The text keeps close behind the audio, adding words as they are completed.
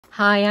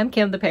Hi, I'm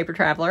Kim the Paper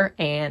Traveler,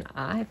 and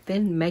I've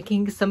been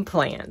making some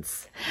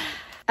plans.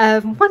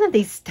 One of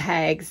these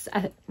tags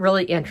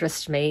really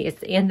interests me. It's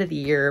the end of the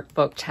year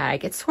book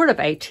tag. It's sort of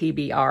a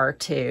TBR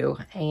too,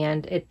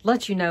 and it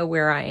lets you know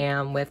where I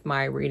am with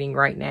my reading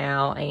right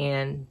now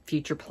and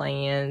future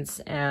plans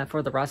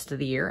for the rest of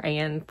the year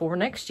and for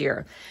next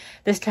year.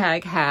 This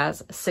tag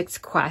has 6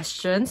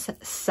 questions,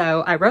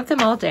 so I wrote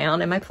them all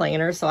down in my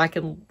planner so I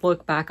can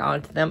look back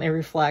onto them and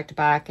reflect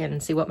back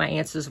and see what my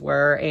answers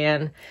were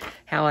and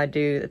how I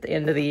do at the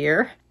end of the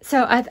year.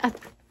 So I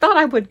thought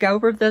I would go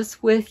over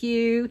this with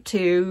you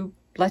to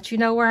let you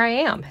know where I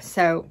am.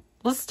 So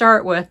let's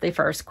start with the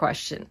first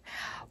question.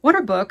 What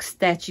are books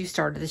that you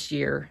started this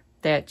year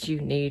that you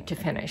need to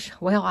finish?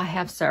 Well, I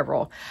have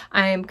several.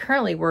 I am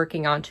currently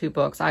working on 2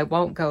 books. I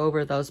won't go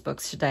over those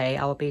books today.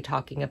 I'll be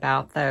talking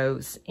about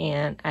those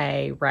in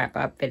a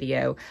wrap-up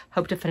video.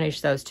 Hope to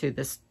finish those 2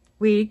 this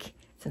week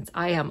since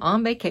I am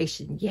on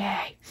vacation.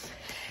 Yay!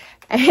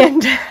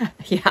 And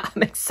yeah,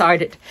 I'm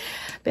excited.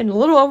 Been a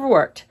little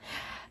overworked.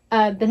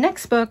 The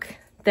next book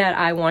that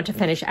I want to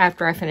finish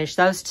after I finish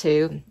those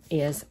 2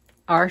 is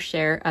Our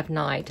Share of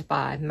Night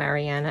by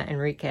Mariana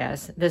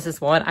Enriquez. This is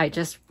one I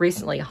just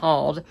recently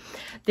hauled.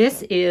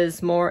 This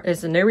is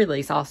a new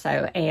release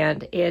also,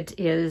 and it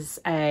is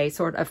a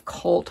sort of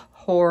cult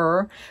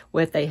horror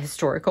with a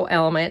historical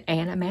element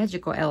and a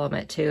magical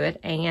element to it,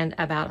 and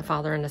about a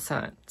father and a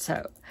son.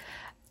 So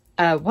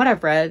what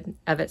I've read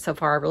of it so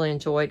far, I really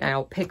enjoyed, and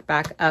I'll pick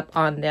back up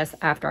on this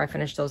after I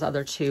finish those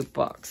other 2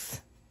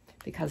 books,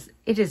 because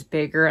it is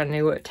bigger. I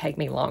knew it would take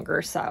me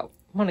longer, so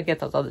I want to get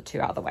those other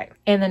 2 out of the way.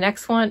 And the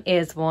next one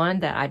is one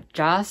that I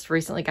just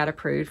recently got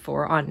approved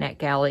for on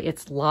NetGalley.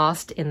 It's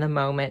Lost in the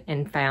Moment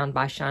and Found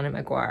by Shauna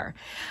McGuire.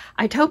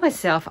 I told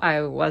myself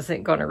I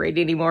wasn't going to read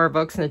any more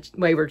books in the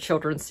Wayward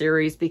Children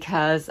series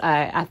because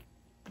I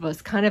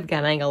was kind of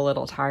getting a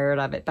little tired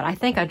of it, but I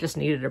think I just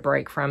needed a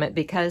break from it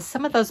because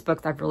some of those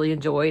books I've really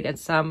enjoyed and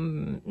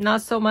some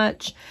not so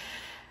much.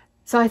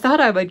 So I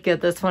thought I would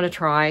give this one a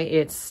try.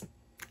 It's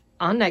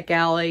on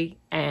NetGalley,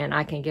 and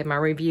I can give my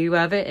review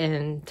of it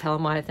and tell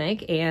them what I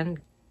think and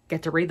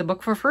get to read the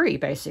book for free,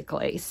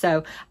 basically.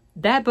 So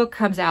that book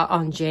comes out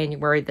on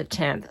January the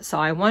 10th. So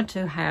I want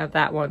to have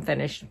that one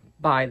finished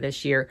by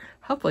this year,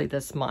 hopefully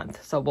this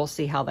month. So we'll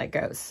see how that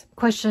goes.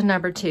 Question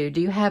number 2, do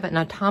you have an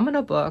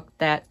autumnal book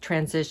that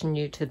transitioned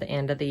you to the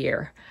end of the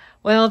year?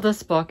 Well,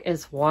 this book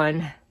is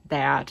one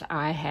that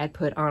I had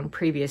put on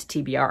previous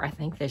TBR, I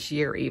think this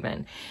year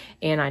even,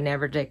 and I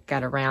never did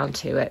get around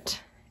to it.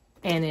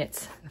 And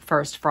it's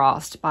First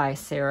Frost by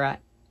Sarah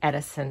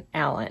Edison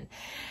Allen.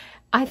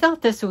 I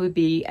thought this would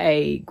be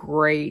a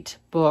great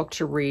book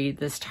to read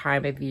this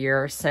time of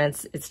year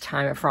since it's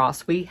time of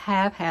frost. We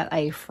have had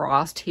a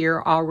frost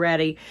here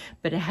already,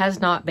 but it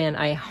has not been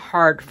a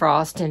hard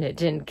frost and it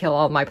didn't kill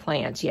all my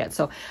plants yet.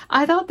 So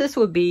I thought this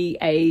would be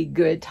a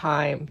good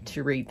time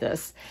to read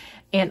this.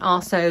 And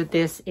also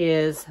this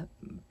is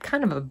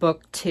kind of a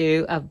book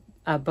too,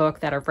 a book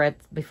that I've read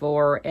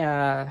before,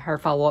 her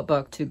follow-up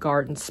book to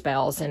Garden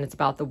Spells, and it's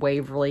about the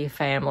Waverly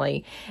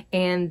family,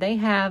 and they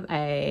have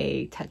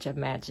a touch of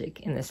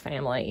magic in this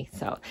family.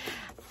 So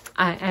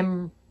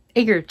I'm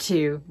eager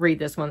to read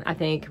this one. I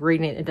think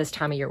reading it at this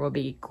time of year will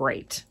be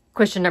great.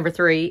 Question number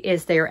 3,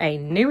 is there a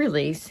new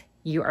release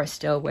you are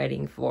still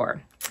waiting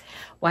for?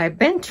 Well, I've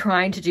been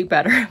trying to do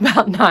better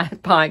about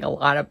not buying a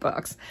lot of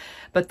books,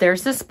 but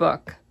there's this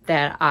book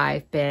that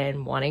I've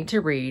been wanting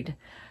to read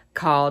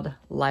called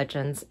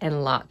Legends and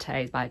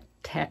Lattes by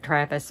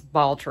Travis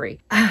Baldree.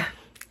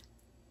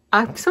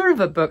 I'm sort of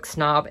a book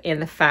snob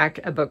in the fact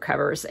of book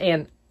covers,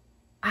 and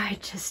I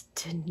just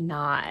did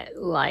not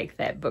like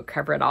that book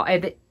cover at all.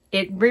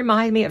 It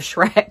reminded me of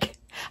Shrek.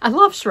 I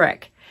love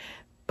Shrek,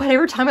 but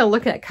every time I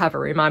look at that cover,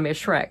 it reminded me of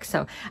Shrek.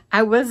 So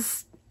I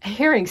was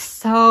hearing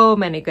so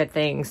many good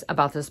things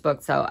about this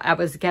book, so I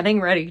was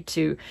getting ready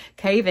to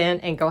cave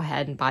in and go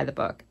ahead and buy the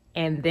book.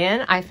 And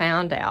then I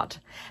found out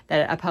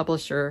that a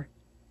publisher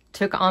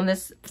took on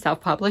this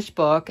self-published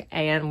book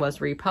and was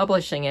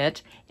republishing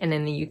it. And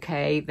in the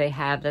UK, they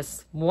have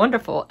this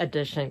wonderful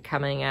edition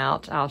coming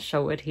out. I'll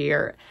show it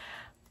here.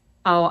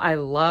 Oh, I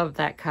love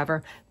that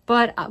cover.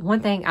 But one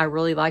thing I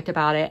really liked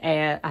about it,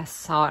 and I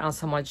saw it on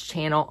someone's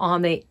channel,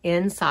 on the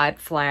inside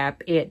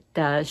flap, it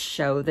does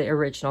show the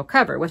original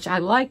cover, which I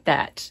like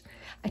that.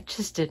 I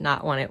just did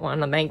not want it on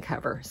the main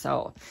cover.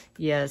 So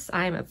yes,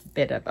 I'm a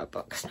bit of a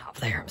book snob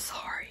there. I'm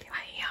sorry,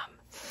 I am.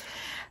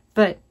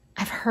 But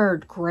I've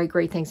heard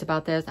great things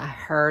about this. I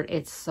heard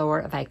it's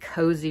sort of a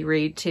cozy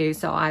read too,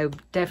 so I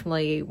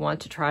definitely want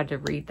to try to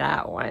read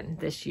that one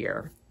this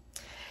year.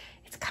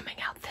 It's coming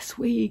out this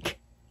week.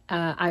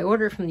 I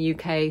ordered from the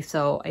UK,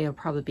 so it'll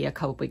probably be a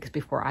couple weeks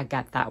before I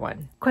get that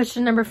one.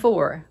 Question number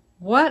 4.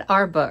 What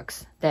are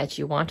books that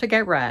you want to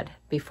get read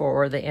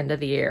before the end of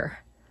the year?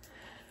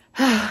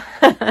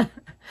 Oh,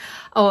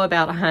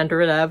 about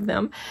 100 of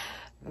them.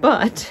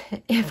 But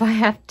if I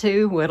have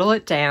to whittle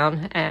it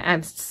down,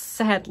 I'm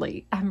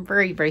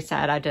very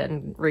sad I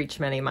didn't reach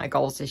many of my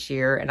goals this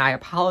year. And I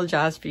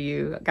apologize for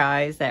you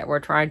guys that were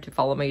trying to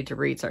follow me to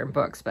read certain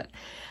books, but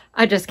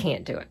I just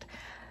can't do it.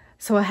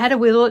 So I had to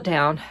whittle it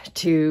down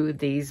to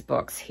these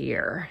books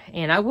here,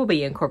 and I will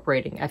be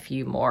incorporating a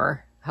few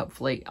more,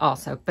 hopefully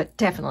also, but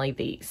definitely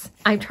these.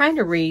 I'm trying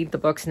to read the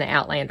books in the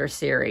Outlander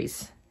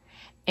series,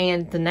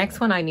 and the next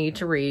one I need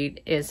to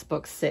read is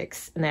book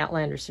 6 in the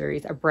Outlander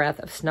series, A Breath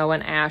of Snow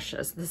and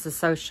Ashes. This is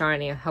so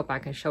shiny. I hope I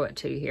can show it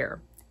to you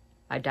here,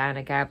 by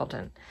Diana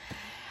Gabaldon.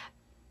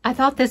 I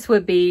thought this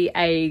would be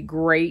a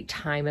great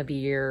time of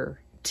year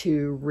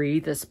to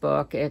read this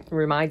book. It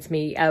reminds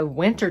me of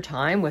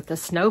wintertime with the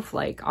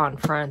snowflake on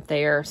front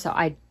there. So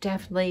I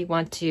definitely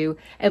want to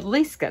at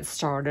least get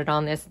started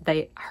on this.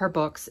 Her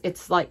books,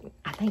 it's like,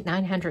 I think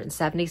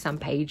 970 some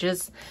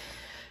pages.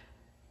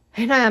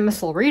 And I'm a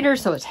slow reader,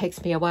 so it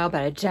takes me a while,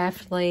 but I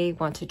definitely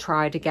want to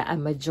try to get a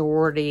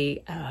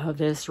majority of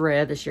this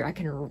read this year. I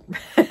can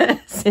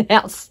send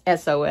out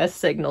SOS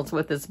signals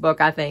with this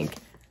book, I think.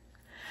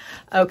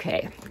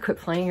 Okay, quit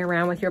playing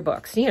around with your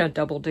books. You know,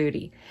 double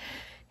duty.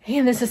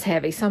 And this is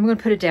heavy, so I'm going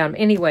to put it down.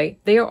 Anyway,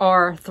 there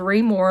are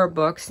 3 more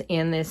books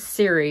in this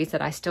series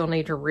that I still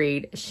need to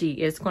read. She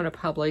is going to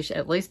publish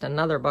at least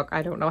another book.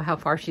 I don't know how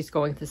far she's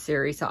going with the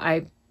series, so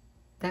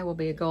that will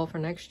be a goal for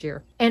next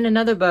year. And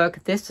another book,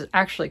 this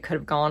actually could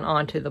have gone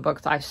on to the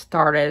books I've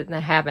started and I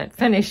haven't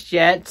finished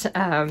yet.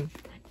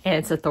 And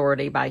it's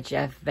Authority by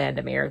Jeff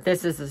Vandermeer.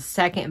 This is the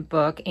second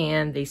book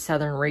in the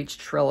Southern Reach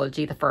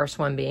trilogy, the first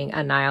one being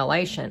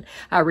Annihilation.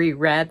 I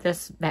reread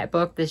that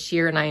book this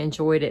year and I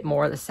enjoyed it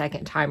more the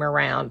second time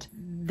around.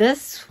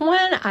 This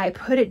one, I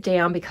put it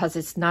down because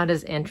it's not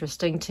as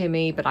interesting to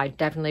me, but I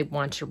definitely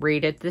want to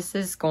read it. This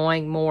is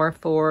going more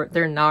for,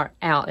 they're not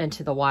out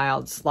into the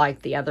wilds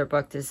like the other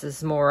book. This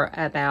is more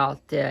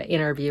about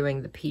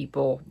interviewing the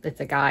people. It's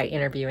a guy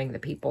interviewing the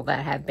people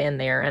that have been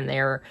there, and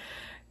they're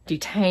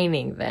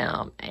detaining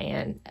them,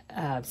 and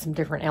some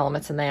different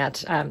elements in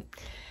that.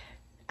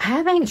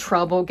 Having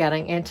trouble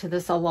getting into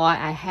this a lot.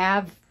 I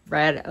have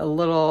read a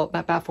little,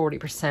 about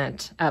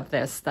 40% of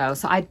this though,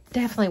 so I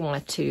definitely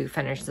want to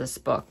finish this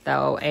book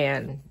though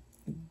and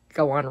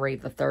go on and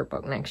read the 3rd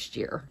book next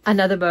year.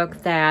 Another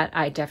book that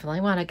I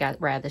definitely want to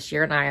get read this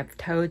year, and I have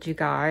told you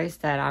guys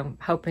that I'm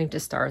hoping to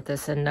start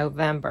this in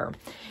November,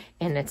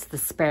 and it's The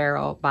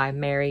Sparrow by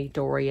Mary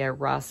Doria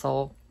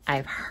Russell.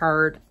 I've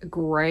heard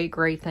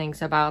great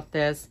things about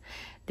this.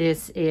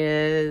 This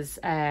is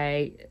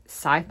a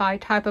sci-fi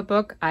type of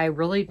book. I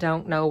really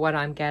don't know what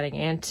I'm getting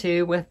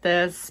into with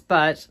this,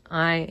 but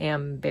I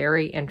am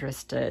very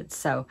interested.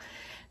 So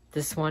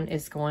this one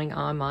is going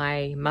on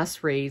my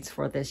must-reads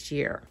for this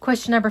year.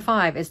 Question number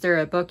 5, is there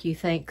a book you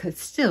think could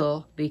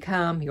still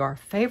become your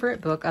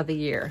favorite book of the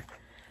year?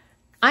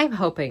 I'm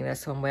hoping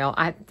this one will.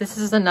 This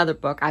is another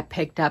book I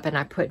picked up and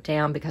I put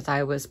down because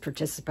I was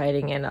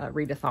participating in a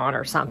readathon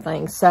or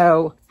something.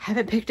 So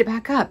haven't picked it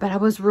back up, but I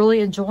was really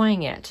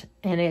enjoying it.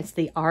 And it's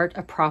The Art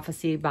of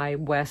Prophecy by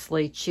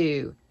Wesley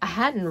Chu. I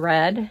hadn't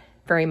read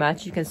very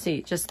much. You can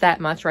see just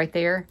that much right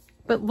there.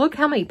 But look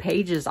how many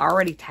pages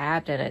already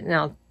tabbed in it.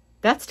 Now,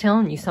 that's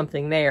telling you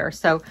something there.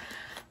 So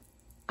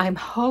I'm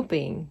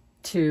hoping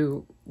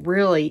to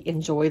really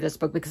enjoy this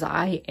book because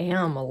I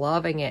am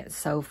loving it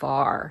so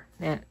far.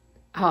 And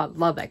oh, I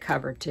love that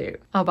cover too.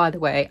 Oh, by the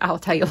way, I'll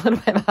tell you a little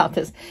bit about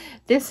this.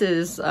 This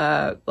is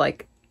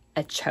like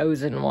a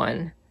chosen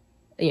one,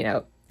 you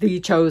know, the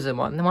chosen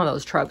one of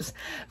those tropes.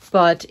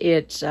 But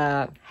it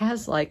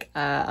has like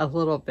a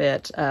little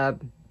bit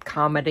of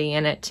comedy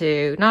in it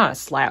too. Not a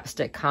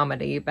slapstick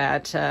comedy,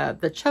 but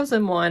the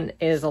chosen one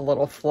is a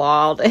little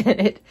flawed,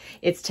 and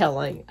it's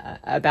telling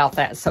about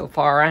that so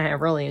far. I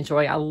really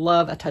enjoy it. I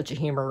love a touch of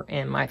humor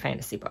in my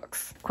fantasy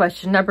books.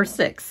 Question number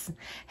 6.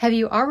 Have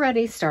you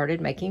already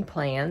started making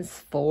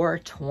plans for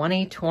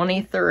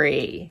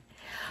 2023?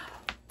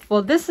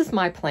 Well, this is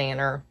my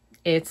planner.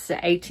 It's an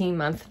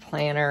 18-month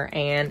planner,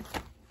 and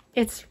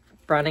it's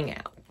running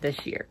out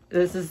this year.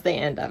 This is the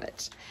end of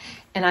it.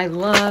 And I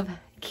love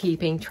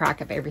keeping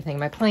track of everything in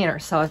my planner.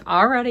 So I've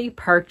already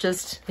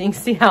purchased, you can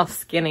see how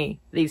skinny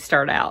these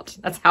start out.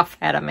 That's how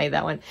fat I made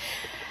that one.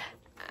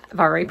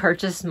 I've already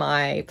purchased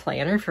my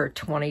planner for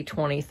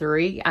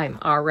 2023. I'm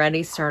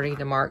already starting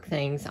to mark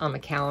things on the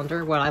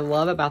calendar. What I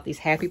love about these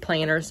happy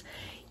planners,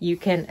 you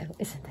can,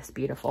 isn't this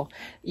beautiful?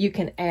 You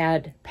can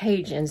add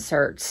page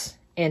inserts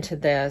into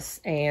this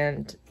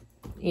and,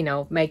 you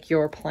know, make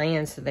your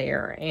plans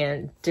there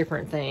and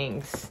different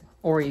things,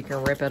 or you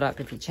can rip it up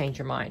if you change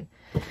your mind.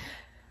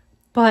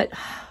 But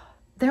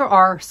there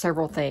are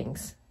several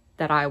things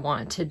that I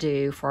want to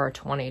do for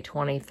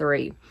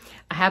 2023.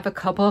 I have a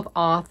couple of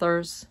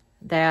authors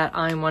that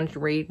I want to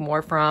read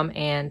more from,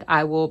 and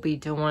I will be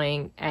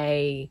doing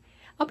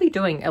I'll be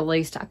doing at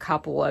least a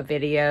couple of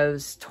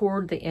videos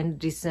toward the end of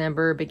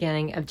December,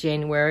 beginning of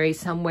January,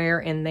 somewhere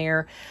in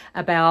there,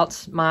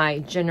 about my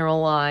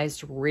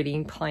generalized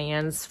reading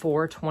plans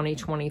for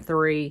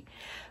 2023.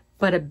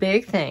 But a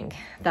big thing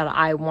that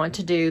I want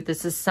to do,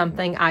 this is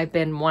something I've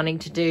been wanting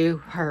to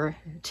do for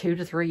 2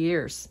 to 3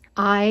 years.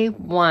 I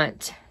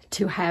want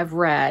to have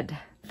read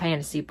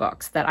fantasy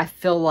books that I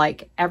feel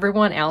like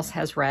everyone else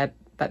has read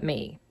but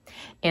me.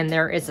 And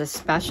there is a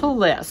special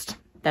list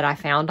that I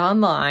found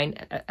online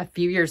a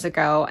few years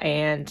ago,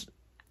 and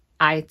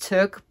I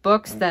took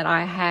books that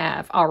I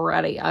have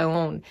already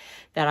owned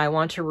that I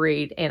want to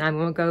read, and I'm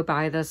going to go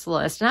by this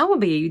list. And I will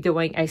be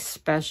doing a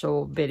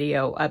special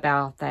video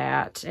about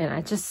that. And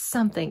it's just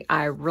something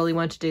I really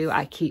want to do.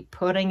 I keep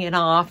putting it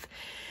off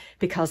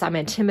because I'm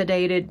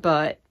intimidated,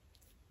 but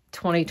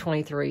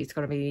 2023 is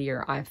going to be the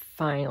year I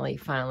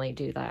finally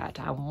do that.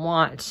 I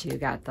want to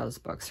get those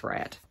books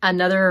read.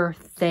 Another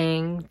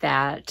thing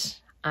that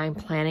I'm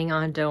planning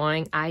on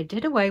doing, I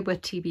did away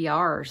with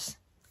TBRs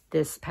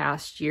this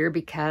past year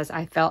because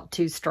I felt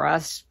too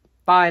stressed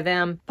by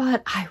them,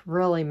 but I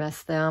really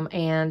miss them,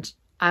 and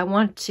I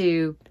want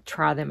to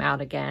try them out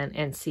again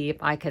and see if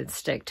I could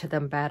stick to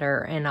them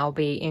better, and I'll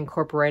be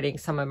incorporating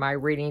some of my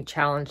reading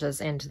challenges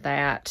into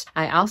that.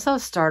 I also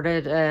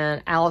started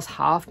an Alice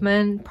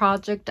Hoffman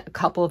project a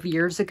couple of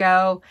years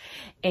ago,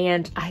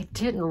 and I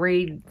didn't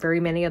read very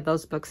many of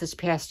those books this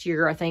past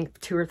year, I think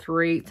 2 or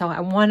 3. So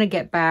I want to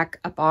get back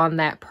up on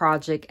that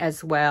project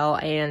as well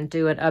and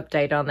do an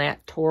update on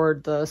that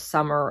toward the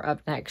summer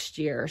of next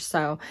year.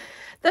 So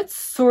that's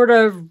sort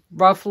of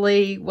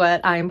roughly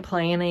what I'm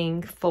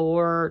planning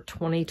for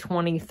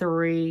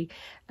 2023.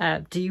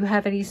 Do you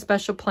have any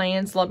special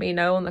plans? Let me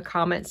know in the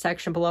comment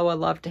section below. I'd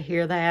love to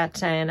hear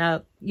that.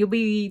 And you'll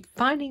be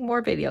finding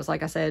more videos,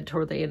 like I said,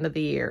 toward the end of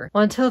the year.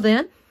 Well, until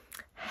then,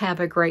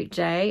 have a great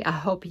day. I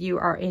hope you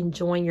are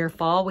enjoying your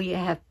fall. We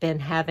have been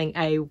having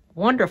a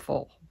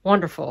wonderful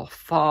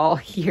fall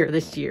here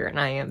this year, and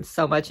I am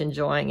so much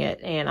enjoying it.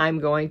 And I'm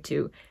going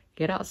to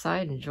get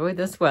outside and enjoy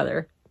this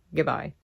weather. Goodbye.